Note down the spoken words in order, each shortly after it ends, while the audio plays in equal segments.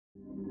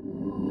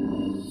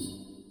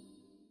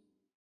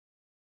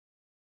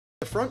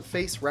front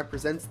face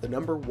represents the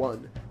number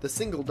 1, the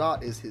single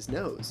dot is his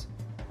nose.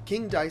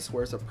 King Dice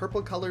wears a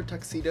purple-colored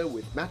tuxedo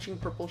with matching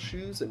purple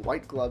shoes and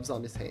white gloves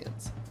on his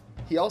hands.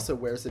 He also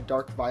wears a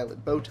dark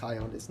violet bow tie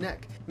on his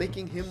neck,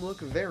 making him look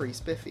very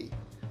spiffy.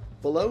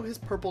 Below his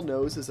purple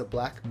nose is a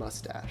black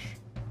mustache.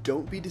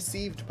 Don't be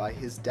deceived by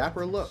his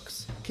dapper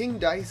looks. King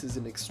Dice is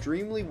an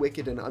extremely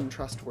wicked and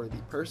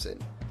untrustworthy person.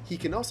 He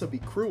can also be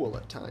cruel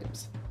at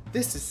times.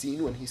 This is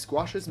seen when he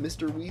squashes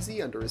Mr.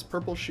 Wheezy under his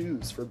purple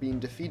shoes for being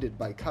defeated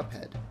by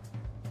Cuphead.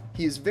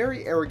 He is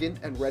very arrogant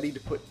and ready to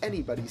put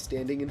anybody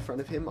standing in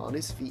front of him on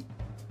his feet.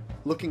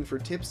 Looking for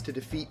tips to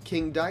defeat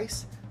King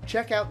Dice?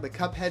 Check out the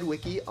Cuphead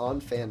wiki on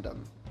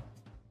Fandom.